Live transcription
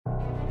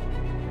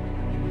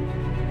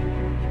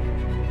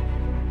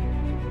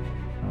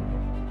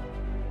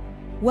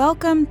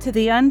Welcome to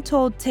the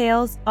Untold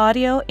Tales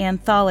audio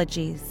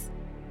anthologies.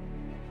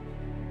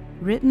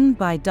 Written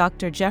by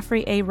Dr.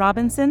 Jeffrey A.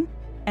 Robinson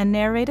and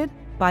narrated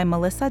by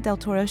Melissa Del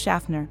Toro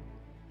Schaffner.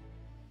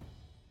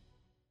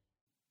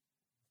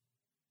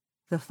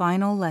 The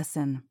final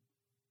lesson.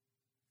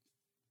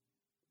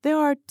 There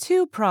are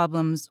two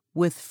problems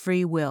with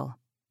free will.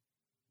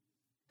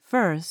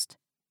 First,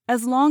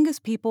 as long as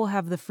people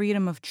have the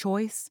freedom of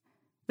choice,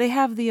 they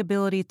have the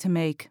ability to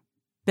make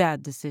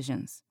bad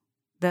decisions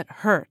that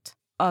hurt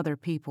other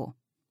people.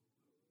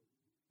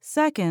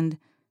 Second,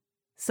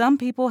 some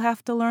people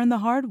have to learn the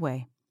hard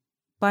way,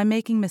 by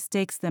making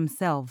mistakes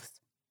themselves.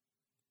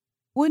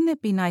 Wouldn't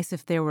it be nice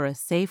if there were a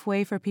safe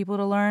way for people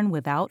to learn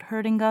without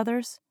hurting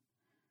others?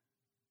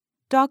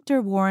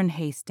 Dr. Warren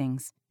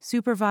Hastings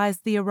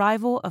supervised the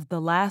arrival of the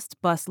last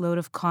busload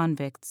of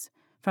convicts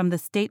from the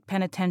state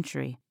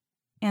penitentiary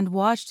and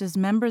watched as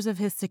members of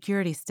his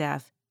security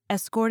staff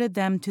escorted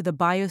them to the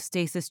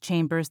biostasis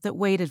chambers that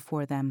waited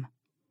for them.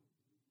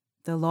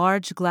 The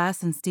large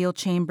glass and steel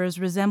chambers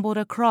resembled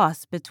a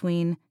cross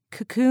between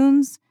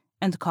cocoons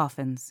and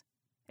coffins,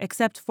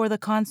 except for the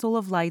console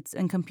of lights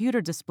and computer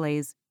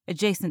displays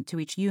adjacent to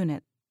each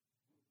unit.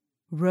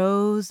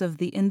 Rows of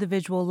the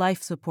individual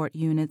life support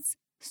units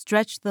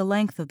stretched the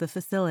length of the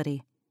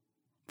facility.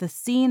 The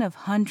scene of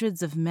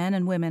hundreds of men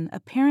and women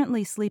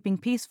apparently sleeping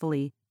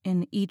peacefully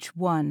in each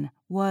one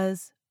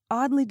was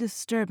oddly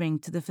disturbing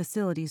to the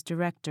facility's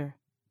director.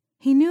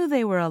 He knew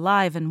they were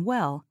alive and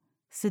well,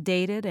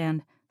 sedated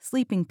and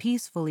sleeping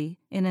peacefully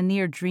in a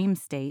near-dream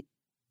state.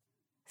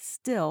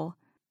 Still,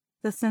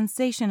 the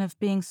sensation of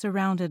being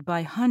surrounded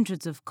by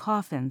hundreds of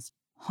coffins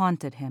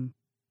haunted him.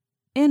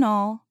 In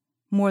all,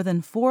 more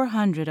than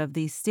 400 of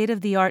these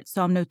state-of-the-art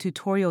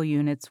somnotutorial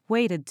units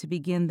waited to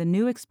begin the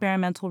new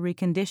experimental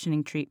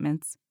reconditioning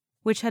treatments,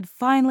 which had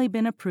finally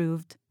been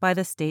approved by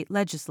the state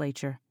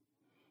legislature.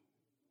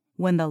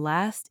 When the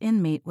last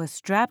inmate was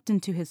strapped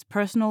into his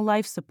personal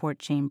life support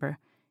chamber,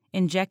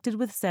 injected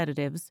with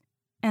sedatives,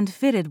 and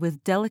fitted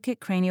with delicate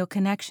cranial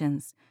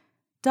connections,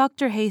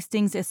 Dr.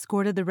 Hastings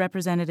escorted the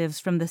representatives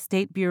from the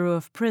State Bureau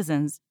of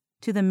Prisons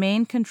to the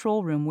main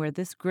control room where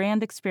this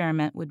grand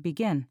experiment would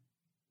begin.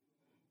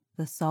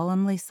 The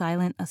solemnly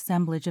silent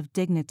assemblage of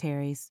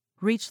dignitaries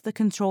reached the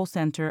control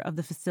center of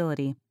the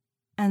facility,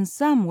 and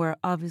some were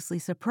obviously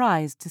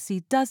surprised to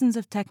see dozens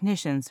of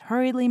technicians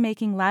hurriedly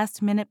making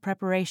last-minute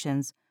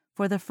preparations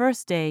for the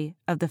first day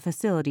of the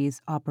facility's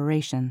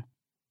operation.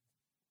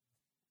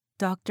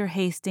 Dr.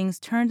 Hastings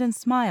turned and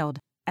smiled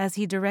as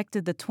he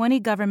directed the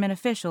 20 government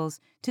officials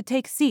to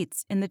take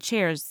seats in the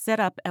chairs set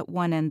up at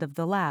one end of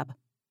the lab.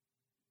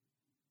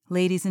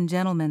 "Ladies and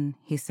gentlemen,"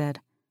 he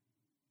said,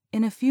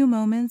 "in a few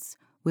moments,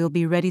 we'll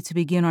be ready to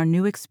begin our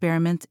new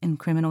experiment in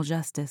criminal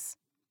justice.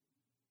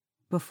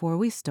 Before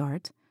we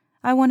start,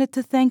 I wanted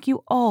to thank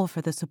you all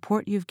for the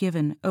support you've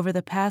given over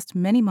the past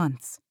many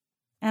months,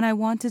 and I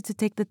wanted to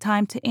take the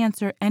time to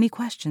answer any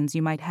questions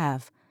you might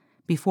have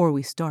before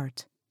we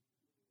start."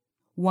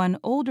 One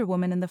older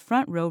woman in the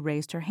front row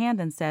raised her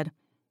hand and said,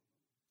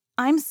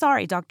 "I'm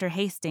sorry, Dr.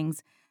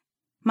 Hastings.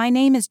 My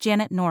name is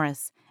Janet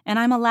Norris, and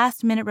I'm a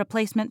last-minute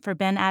replacement for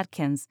Ben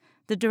Atkins,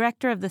 the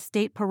director of the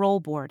State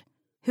Parole Board,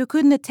 who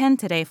couldn't attend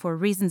today for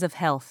reasons of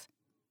health.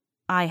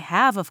 I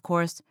have, of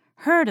course,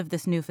 heard of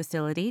this new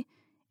facility.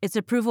 Its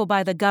approval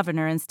by the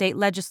governor and state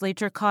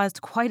legislature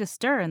caused quite a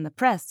stir in the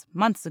press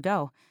months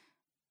ago.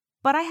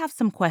 But I have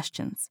some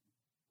questions."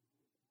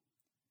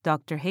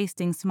 Dr.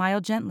 Hastings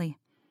smiled gently.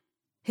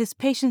 His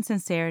patient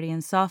sincerity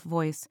and soft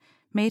voice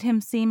made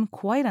him seem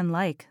quite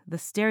unlike the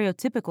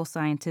stereotypical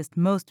scientist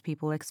most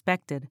people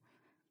expected.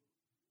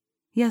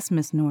 "Yes,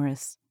 Miss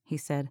Norris," he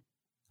said.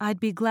 "I'd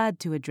be glad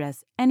to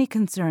address any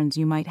concerns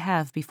you might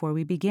have before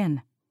we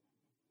begin."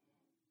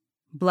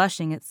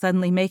 Blushing at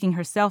suddenly making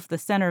herself the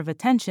center of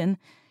attention,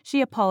 she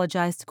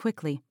apologized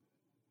quickly.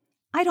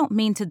 "I don't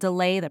mean to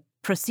delay the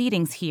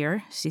proceedings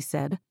here," she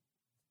said.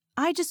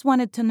 "I just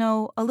wanted to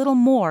know a little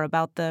more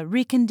about the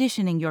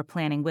reconditioning you're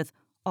planning with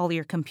all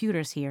your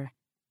computers here.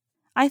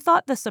 I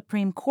thought the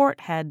Supreme Court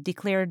had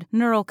declared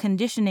neural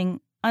conditioning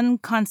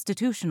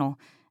unconstitutional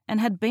and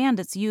had banned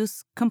its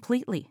use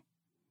completely."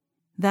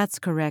 "That's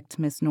correct,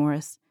 Miss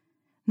Norris.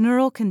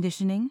 Neural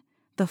conditioning,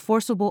 the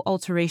forcible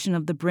alteration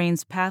of the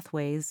brain's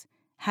pathways,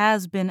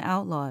 has been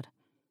outlawed.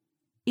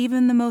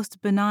 Even the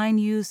most benign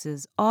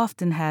uses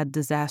often had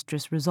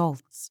disastrous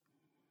results.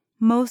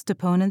 Most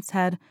opponents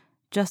had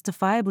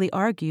justifiably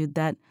argued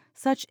that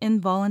such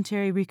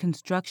involuntary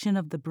reconstruction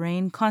of the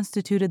brain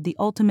constituted the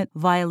ultimate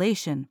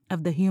violation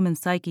of the human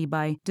psyche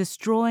by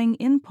destroying,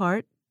 in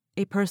part,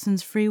 a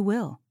person's free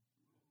will.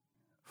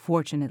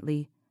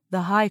 Fortunately,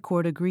 the High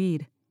Court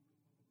agreed.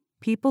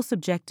 People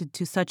subjected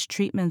to such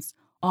treatments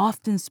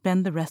often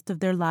spend the rest of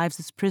their lives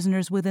as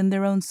prisoners within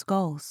their own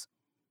skulls,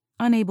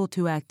 unable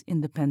to act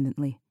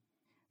independently,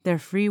 their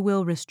free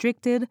will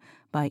restricted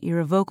by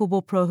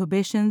irrevocable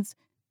prohibitions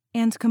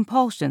and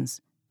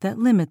compulsions that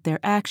limit their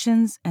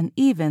actions and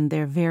even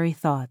their very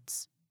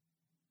thoughts.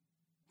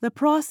 The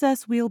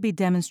process we'll be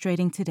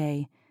demonstrating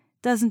today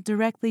doesn't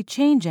directly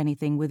change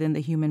anything within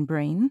the human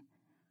brain,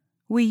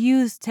 We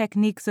use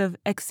techniques of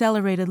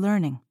accelerated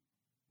learning,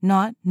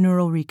 not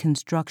neural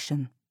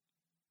reconstruction."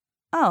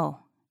 "Oh,"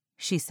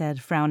 she said,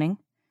 frowning.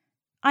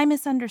 "I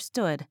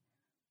misunderstood."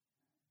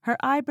 Her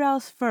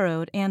eyebrows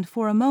furrowed, and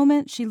for a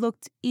moment she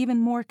looked even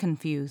more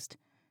confused.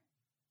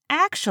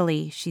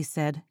 "Actually," she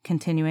said,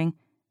 continuing,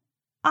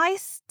 "I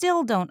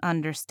still don't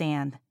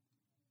understand.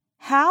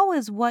 How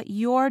is what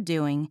you're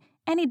doing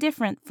any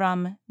different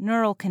from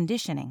neural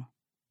conditioning?"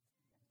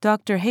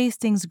 Dr.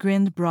 Hastings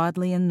grinned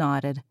broadly and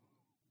nodded.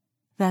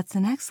 "That's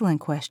an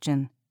excellent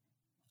question.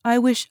 I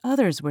wish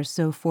others were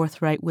so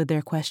forthright with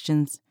their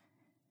questions.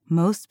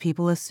 Most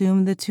people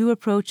assume the two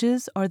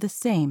approaches are the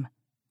same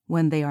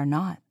when they are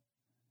not.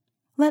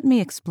 Let me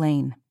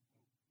explain."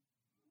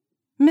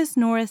 Miss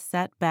Norris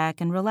sat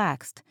back and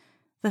relaxed.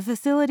 The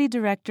facility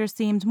director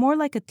seemed more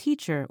like a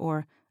teacher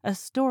or a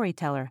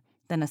storyteller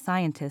than a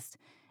scientist,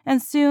 and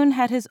soon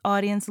had his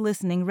audience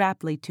listening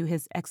raptly to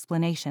his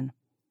explanation.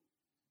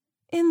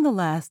 In the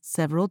last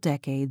several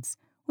decades,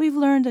 we've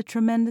learned a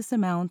tremendous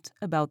amount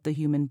about the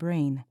human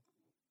brain.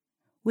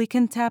 We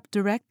can tap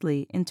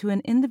directly into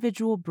an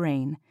individual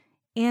brain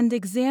and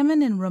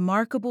examine in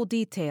remarkable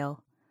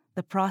detail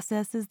the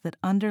processes that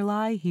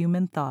underlie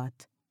human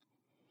thought.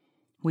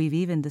 We've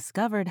even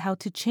discovered how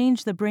to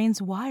change the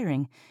brain's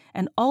wiring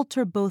and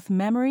alter both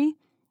memory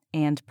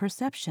and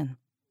perception.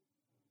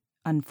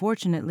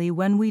 Unfortunately,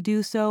 when we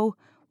do so,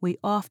 we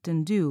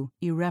often do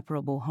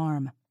irreparable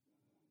harm.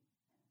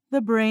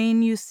 The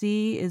brain, you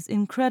see, is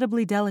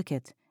incredibly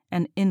delicate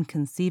and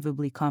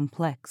inconceivably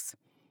complex.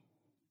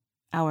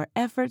 Our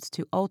efforts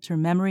to alter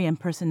memory and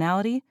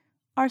personality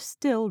are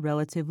still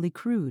relatively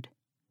crude.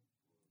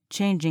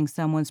 Changing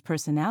someone's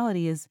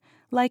personality is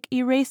like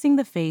erasing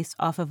the face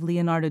off of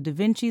Leonardo da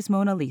Vinci's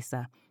Mona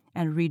Lisa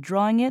and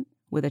redrawing it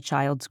with a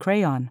child's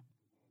crayon.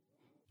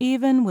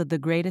 Even with the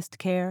greatest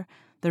care,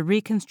 the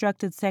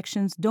reconstructed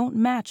sections don't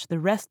match the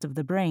rest of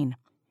the brain.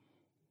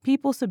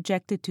 People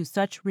subjected to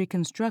such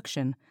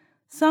reconstruction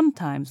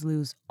sometimes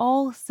lose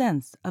all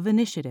sense of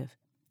initiative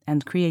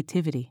and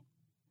creativity.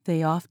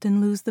 They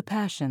often lose the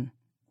passion,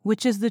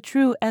 which is the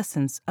true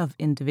essence of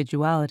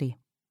individuality.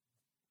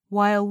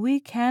 While we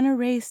can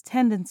erase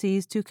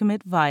tendencies to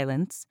commit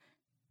violence,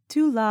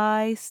 to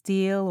lie,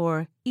 steal,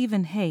 or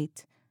even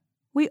hate,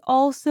 we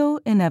also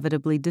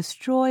inevitably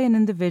destroy an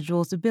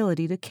individual's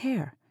ability to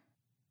care,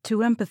 to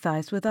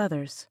empathize with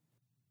others,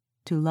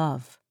 to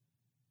love.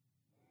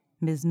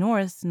 Ms.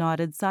 Norris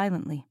nodded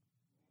silently.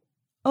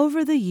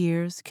 "Over the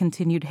years,"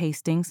 continued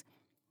Hastings,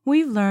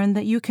 "we've learned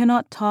that you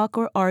cannot talk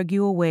or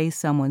argue away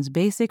someone's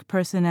basic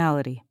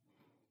personality.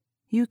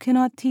 You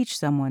cannot teach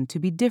someone to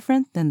be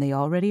different than they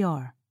already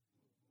are.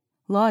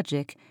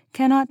 Logic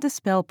cannot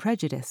dispel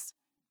prejudice.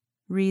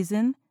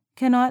 Reason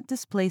cannot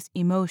displace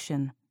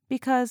emotion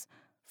because,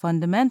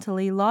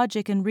 fundamentally,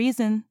 logic and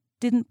reason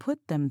didn't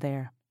put them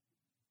there.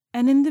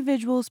 An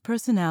individual's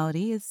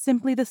personality is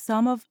simply the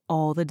sum of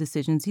all the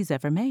decisions he's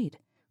ever made,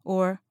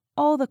 or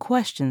all the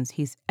questions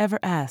he's ever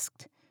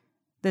asked.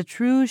 The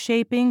true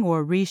shaping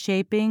or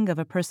reshaping of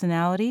a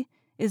personality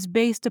is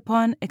based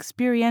upon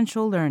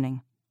experiential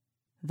learning.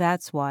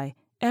 That's why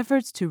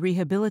efforts to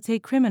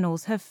rehabilitate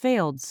criminals have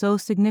failed so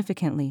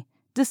significantly,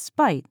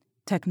 despite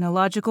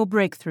technological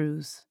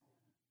breakthroughs.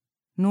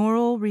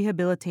 Neural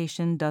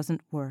rehabilitation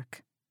doesn't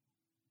work.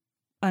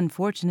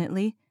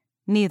 Unfortunately,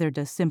 neither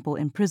does simple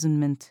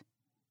imprisonment.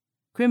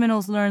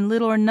 Criminals learn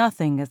little or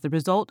nothing as the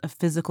result of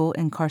physical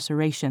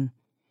incarceration.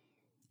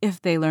 If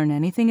they learn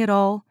anything at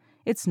all,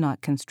 it's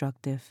not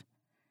constructive.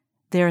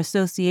 Their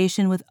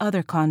association with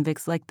other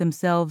convicts like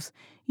themselves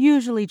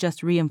usually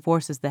just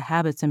reinforces the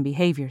habits and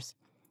behaviors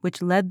which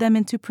led them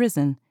into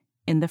prison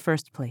in the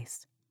first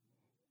place.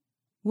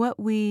 What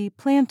we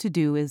plan to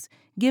do is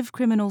give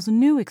criminals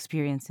new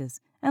experiences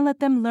and let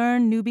them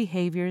learn new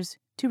behaviors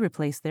to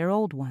replace their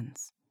old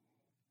ones."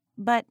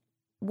 "But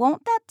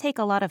won't that take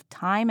a lot of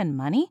time and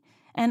money?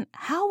 And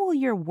how will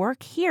your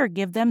work here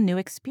give them new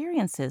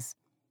experiences?"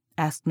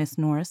 asked Miss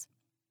Norris.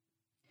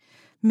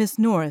 "Miss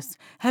Norris,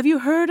 have you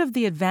heard of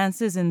the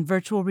advances in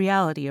virtual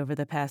reality over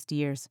the past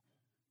years?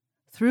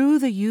 Through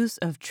the use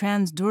of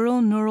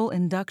transdural neural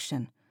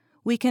induction,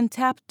 we can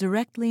tap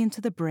directly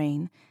into the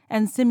brain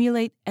and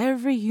simulate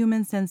every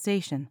human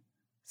sensation: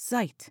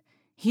 sight,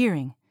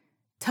 hearing,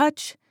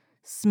 touch,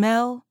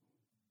 smell,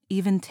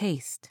 even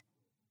taste."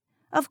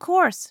 "Of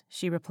course,"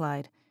 she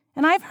replied,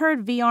 "and I've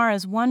heard VR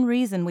is one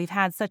reason we've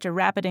had such a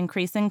rapid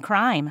increase in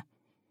crime.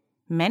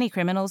 Many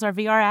criminals are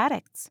VR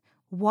addicts,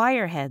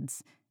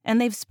 wireheads, and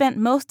they've spent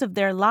most of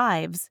their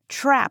lives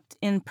trapped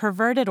in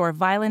perverted or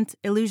violent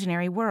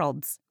illusionary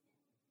worlds."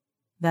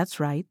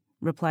 "That's right,"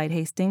 replied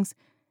Hastings.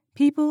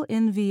 "People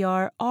in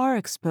VR are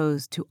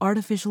exposed to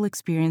artificial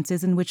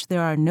experiences in which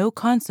there are no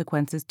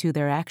consequences to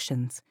their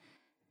actions.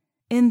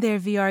 In their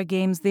VR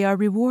games, they are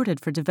rewarded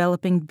for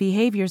developing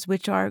behaviors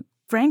which are,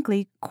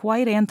 frankly,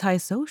 quite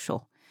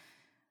antisocial.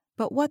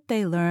 But what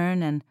they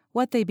learn and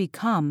what they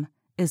become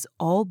is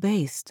all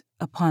based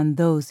upon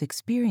those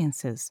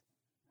experiences.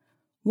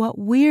 What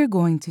we're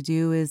going to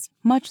do is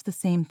much the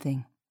same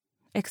thing,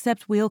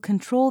 except we'll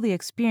control the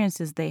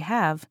experiences they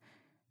have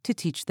to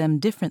teach them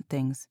different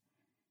things.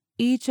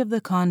 Each of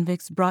the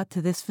convicts brought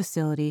to this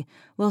facility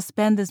will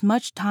spend as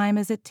much time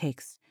as it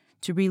takes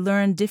to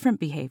relearn different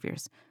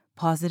behaviors,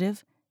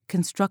 positive,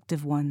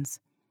 constructive ones.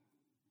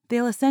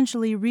 They'll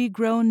essentially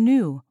regrow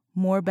new,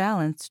 more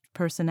balanced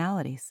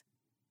personalities.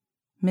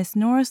 Miss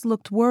Norris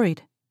looked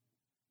worried.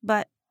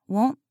 But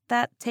won't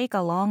that take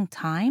a long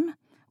time?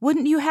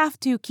 Wouldn't you have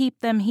to keep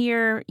them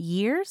here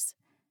years?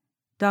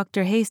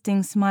 Dr.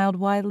 Hastings smiled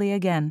widely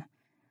again.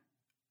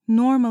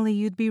 Normally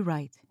you'd be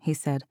right, he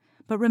said,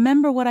 but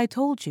remember what I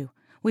told you.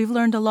 We've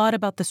learned a lot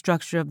about the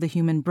structure of the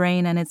human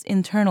brain and its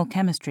internal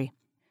chemistry.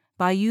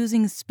 By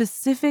using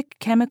specific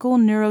chemical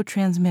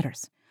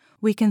neurotransmitters,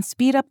 we can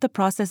speed up the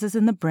processes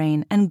in the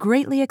brain and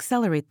greatly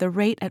accelerate the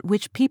rate at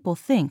which people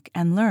think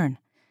and learn.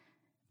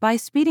 By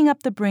speeding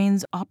up the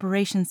brain's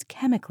operations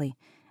chemically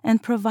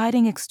and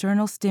providing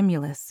external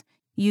stimulus,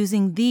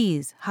 using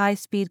these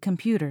high-speed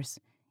computers,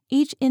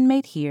 each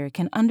inmate here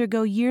can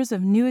undergo years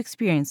of new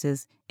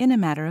experiences in a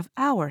matter of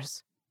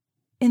hours.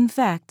 In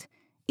fact,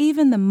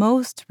 even the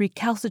most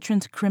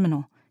recalcitrant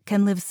criminal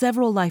can live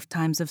several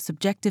lifetimes of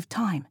subjective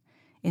time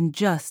in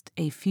just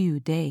a few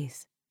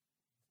days.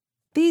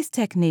 These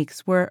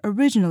techniques were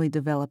originally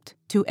developed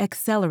to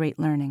accelerate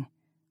learning,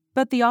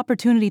 but the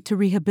opportunity to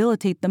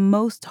rehabilitate the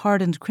most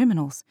hardened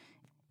criminals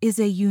is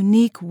a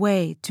unique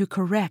way to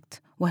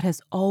correct what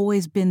has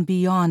always been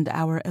beyond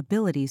our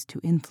abilities to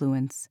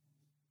influence.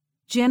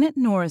 Janet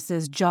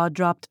Norris's jaw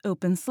dropped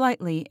open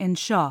slightly in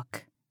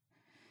shock.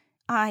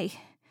 I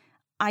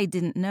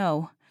didn't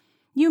know.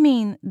 You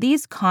mean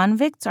these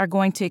convicts are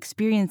going to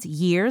experience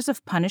years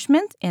of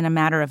punishment in a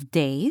matter of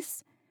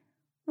days?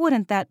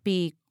 Wouldn't that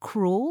be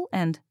cruel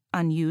and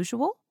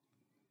unusual?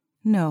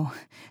 No,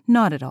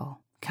 not at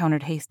all,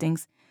 countered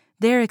Hastings.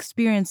 Their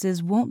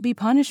experiences won't be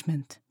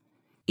punishment.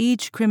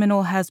 Each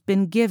criminal has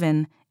been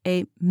given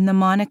a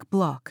mnemonic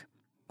block,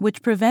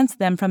 which prevents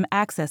them from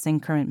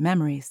accessing current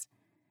memories.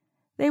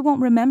 They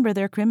won't remember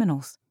their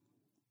criminals.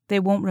 They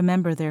won't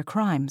remember their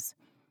crimes.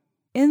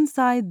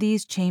 Inside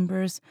these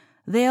chambers,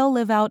 they'll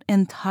live out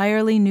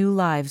entirely new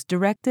lives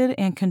directed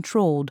and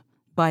controlled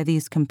by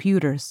these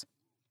computers.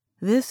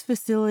 This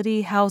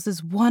facility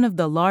houses one of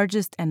the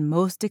largest and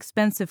most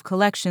expensive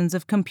collections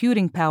of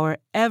computing power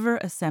ever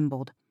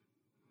assembled.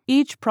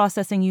 Each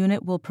processing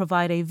unit will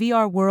provide a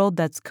VR world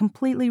that's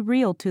completely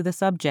real to the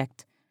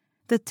subject.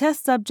 The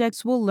test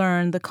subjects will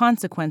learn the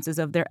consequences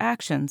of their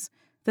actions,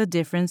 the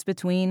difference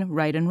between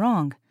right and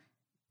wrong.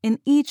 In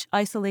each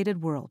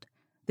isolated world,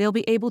 they'll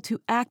be able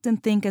to act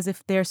and think as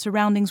if their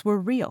surroundings were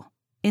real.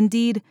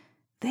 Indeed,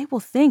 they will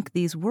think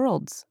these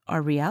worlds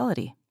are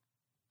reality.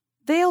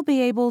 They'll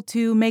be able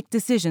to make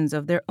decisions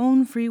of their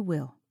own free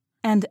will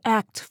and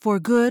act for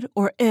good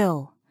or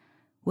ill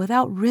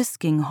without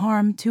risking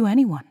harm to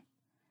anyone.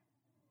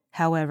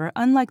 However,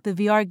 unlike the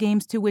VR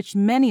games to which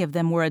many of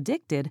them were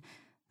addicted,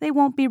 they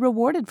won't be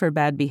rewarded for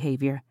bad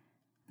behavior.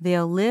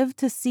 They'll live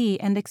to see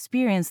and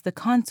experience the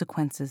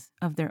consequences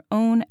of their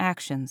own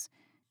actions,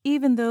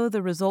 even though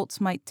the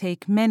results might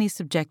take many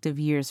subjective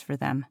years for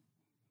them.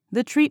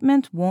 The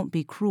treatment won't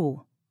be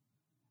cruel.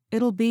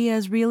 It'll be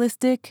as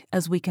realistic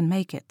as we can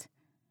make it.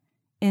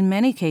 In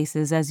many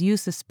cases, as you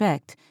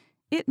suspect,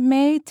 it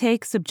may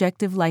take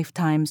subjective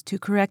lifetimes to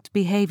correct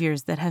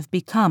behaviors that have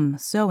become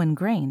so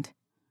ingrained.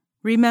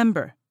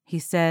 Remember, he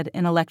said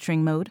in a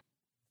lecturing mode,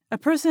 a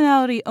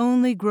personality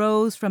only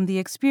grows from the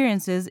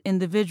experiences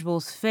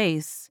individuals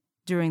face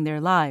during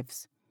their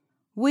lives.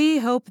 We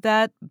hope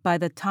that by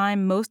the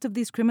time most of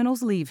these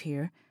criminals leave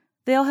here,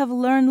 they'll have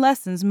learned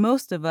lessons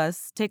most of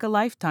us take a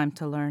lifetime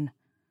to learn.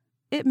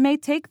 It may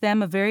take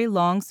them a very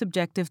long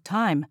subjective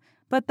time,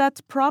 but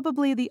that's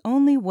probably the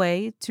only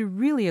way to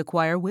really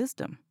acquire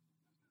wisdom.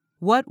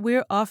 What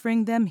we're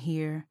offering them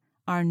here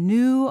are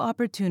new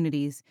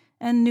opportunities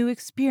and new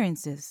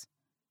experiences,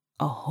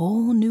 a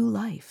whole new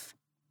life.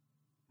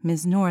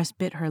 Ms. Norris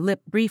bit her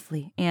lip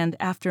briefly and,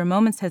 after a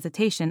moment's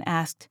hesitation,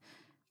 asked,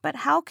 "But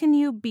how can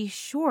you be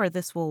sure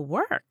this will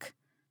work?"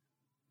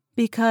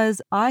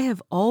 "Because I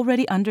have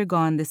already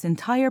undergone this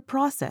entire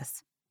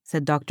process,"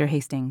 said Dr.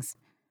 Hastings.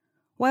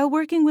 "While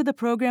working with the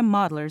program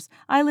modelers,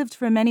 I lived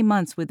for many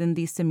months within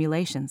these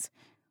simulations.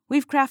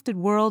 We've crafted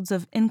worlds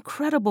of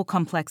incredible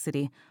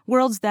complexity,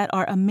 worlds that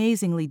are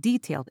amazingly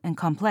detailed and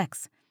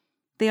complex.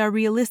 They are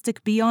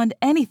realistic beyond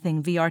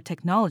anything VR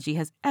technology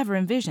has ever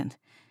envisioned.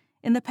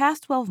 In the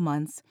past 12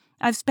 months,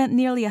 I've spent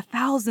nearly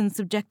 1,000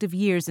 subjective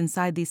years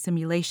inside these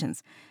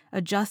simulations,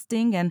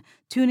 adjusting and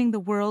tuning the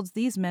worlds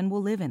these men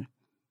will live in.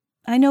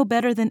 I know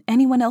better than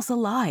anyone else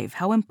alive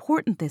how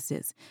important this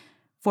is,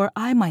 for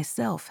I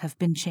myself have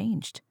been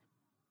changed."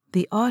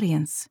 The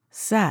audience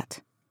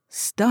sat,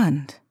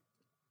 stunned.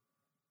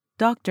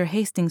 Dr.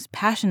 Hastings'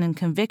 passion and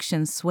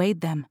conviction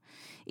swayed them.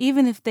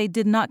 Even if they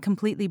did not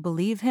completely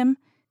believe him,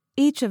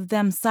 each of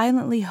them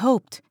silently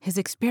hoped his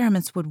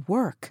experiments would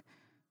work.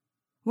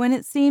 When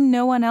it seemed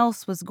no one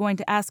else was going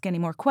to ask any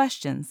more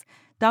questions,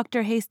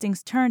 Dr.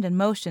 Hastings turned and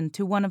motioned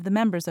to one of the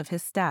members of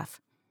his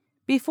staff.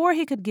 Before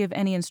he could give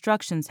any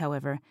instructions,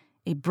 however,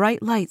 a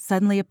bright light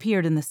suddenly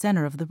appeared in the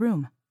center of the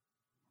room.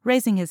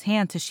 Raising his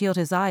hand to shield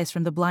his eyes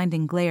from the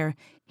blinding glare,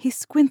 he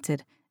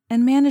squinted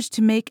and managed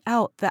to make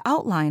out the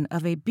outline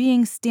of a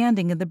being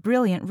standing in the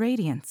brilliant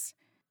radiance.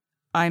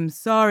 "I'm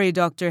sorry,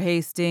 Dr.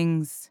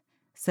 Hastings,"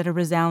 said a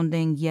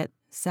resounding yet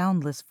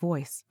soundless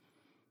voice.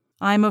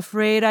 "I'm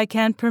afraid I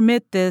can't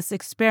permit this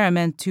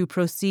experiment to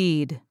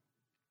proceed."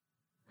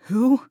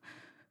 Who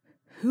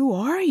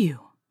are you?"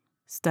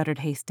 stuttered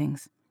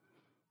Hastings.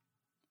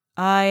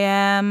 "I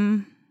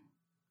am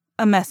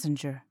a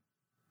messenger,"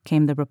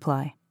 came the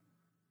reply.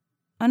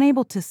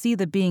 Unable to see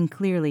the being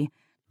clearly,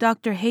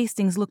 Dr.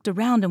 Hastings looked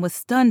around and was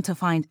stunned to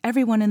find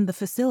everyone in the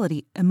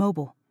facility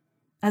immobile,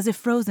 as if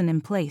frozen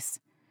in place.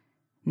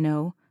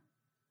 No,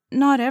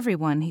 not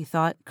everyone, he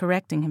thought,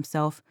 correcting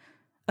himself.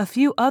 A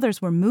few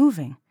others were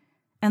moving,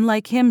 and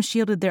like him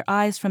shielded their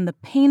eyes from the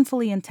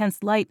painfully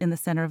intense light in the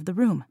center of the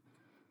room.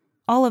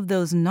 All of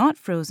those not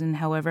frozen,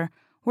 however,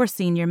 were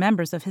senior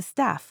members of his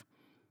staff.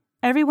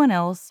 Everyone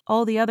else,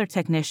 all the other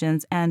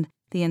technicians, and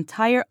the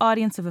entire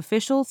audience of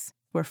officials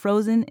were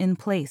frozen in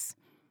place,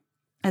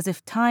 as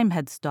if time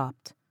had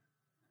stopped.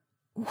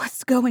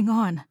 "What's going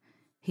on?"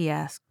 he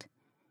asked.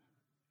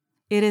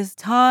 "It is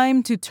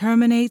time to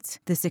terminate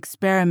this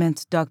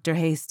experiment, Dr.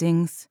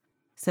 Hastings,"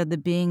 said the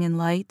being in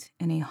light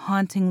in a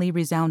hauntingly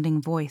resounding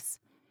voice.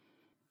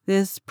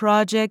 "This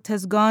project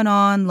has gone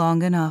on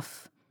long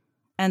enough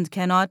and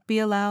cannot be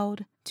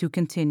allowed to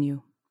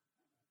continue."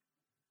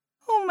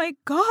 "Oh my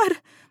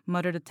God,"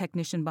 muttered a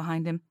technician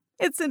behind him.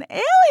 "It's an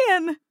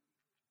alien!"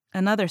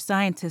 Another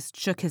scientist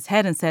shook his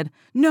head and said,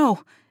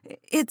 "No,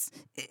 it's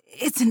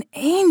an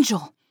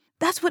angel.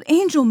 That's what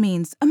angel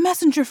means, a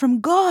messenger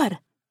from God."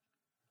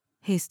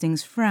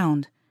 Hastings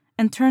frowned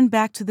and turned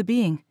back to the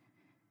being.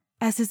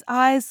 As his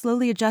eyes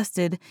slowly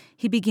adjusted,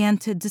 he began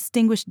to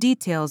distinguish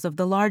details of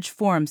the large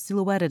form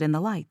silhouetted in the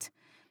light.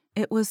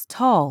 It was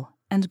tall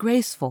and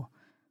graceful,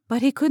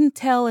 but he couldn't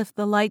tell if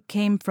the light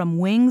came from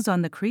wings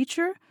on the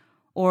creature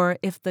or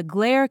if the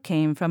glare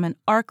came from an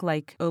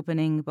arc-like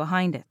opening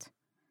behind it.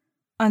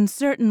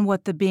 Uncertain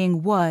what the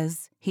being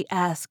was, he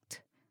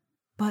asked,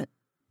 But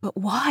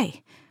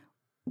why?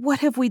 What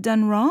have we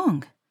done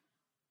wrong?"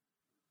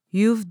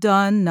 "You've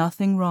done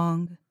nothing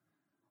wrong,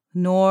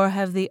 nor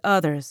have the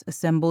others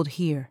assembled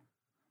here.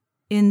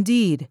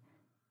 Indeed,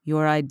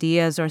 your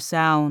ideas are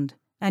sound,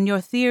 and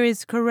your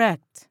theories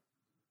correct.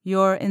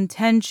 Your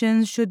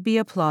intentions should be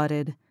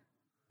applauded,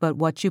 but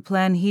what you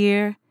plan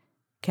here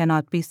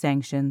cannot be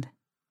sanctioned."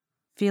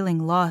 Feeling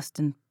lost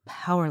and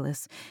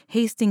powerless,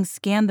 Hastings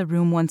scanned the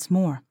room once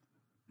more.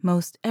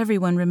 Most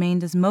everyone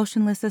remained as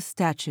motionless as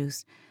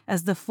statues,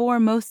 as the four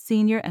most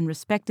senior and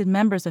respected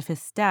members of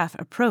his staff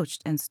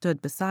approached and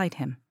stood beside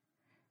him.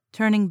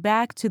 Turning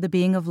back to the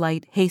being of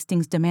light,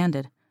 Hastings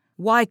demanded,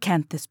 "Why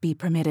can't this be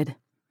permitted?"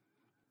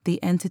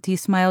 The entity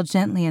smiled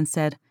gently and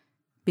said,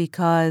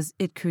 "Because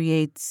it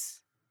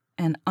creates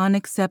an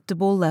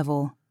unacceptable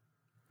level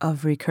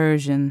of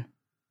recursion."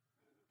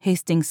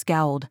 Hastings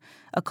scowled.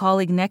 A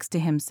colleague next to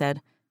him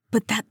said,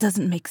 "But that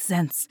doesn't make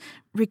sense.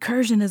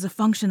 Recursion is a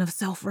function of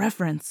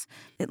self-reference.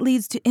 It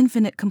leads to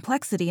infinite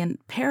complexity and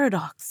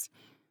paradox."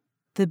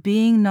 The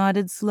being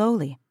nodded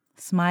slowly,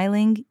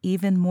 smiling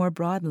even more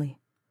broadly.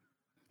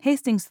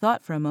 Hastings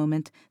thought for a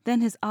moment, then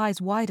his eyes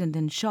widened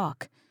in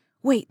shock.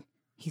 "Wait,"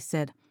 he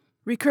said.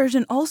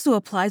 "Recursion also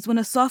applies when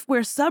a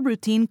software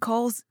subroutine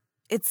calls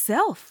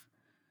itself."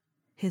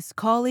 His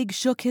colleague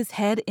shook his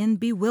head in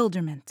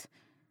bewilderment.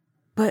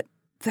 "But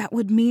that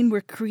would mean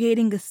we're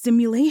creating a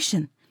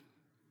simulation."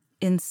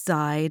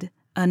 "Inside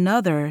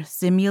another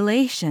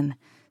simulation,"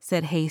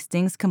 said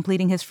Hastings,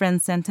 completing his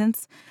friend's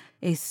sentence.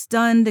 A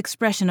stunned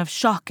expression of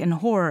shock and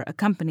horror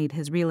accompanied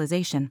his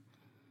realization.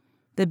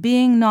 The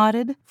being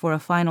nodded for a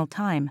final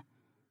time.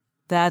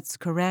 "That's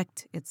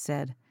correct," it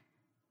said.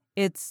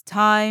 "It's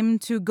time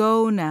to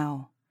go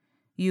now.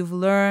 You've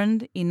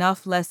learned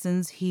enough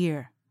lessons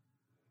here."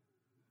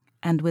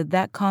 And with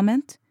that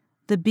comment,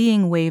 the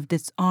being waved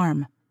its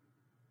arm.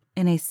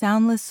 In a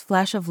soundless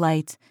flash of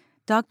light,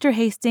 Dr.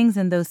 Hastings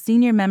and those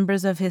senior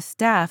members of his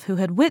staff who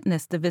had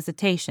witnessed the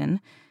visitation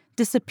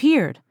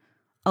disappeared,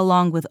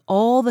 along with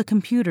all the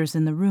computers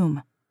in the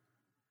room.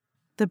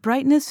 The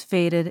brightness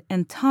faded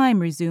and time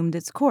resumed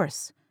its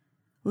course,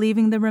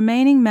 leaving the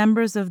remaining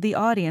members of the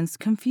audience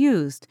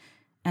confused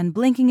and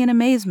blinking in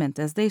amazement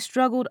as they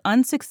struggled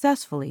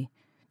unsuccessfully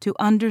to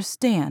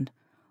understand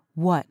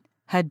what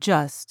had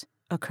just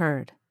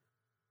occurred.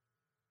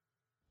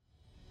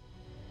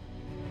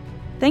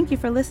 Thank you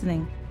for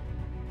listening.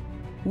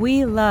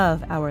 We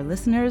love our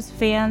listeners,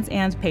 fans,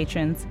 and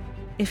patrons.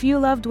 If you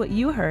loved what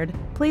you heard,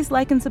 please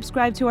like and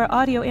subscribe to our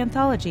audio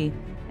anthology,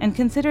 and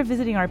consider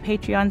visiting our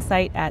Patreon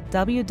site at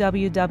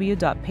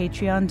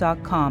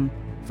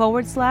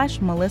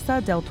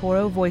www.patreon.com/Melissa Del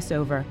Toro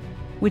voiceover,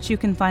 which you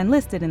can find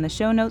listed in the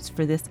show notes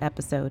for this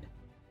episode.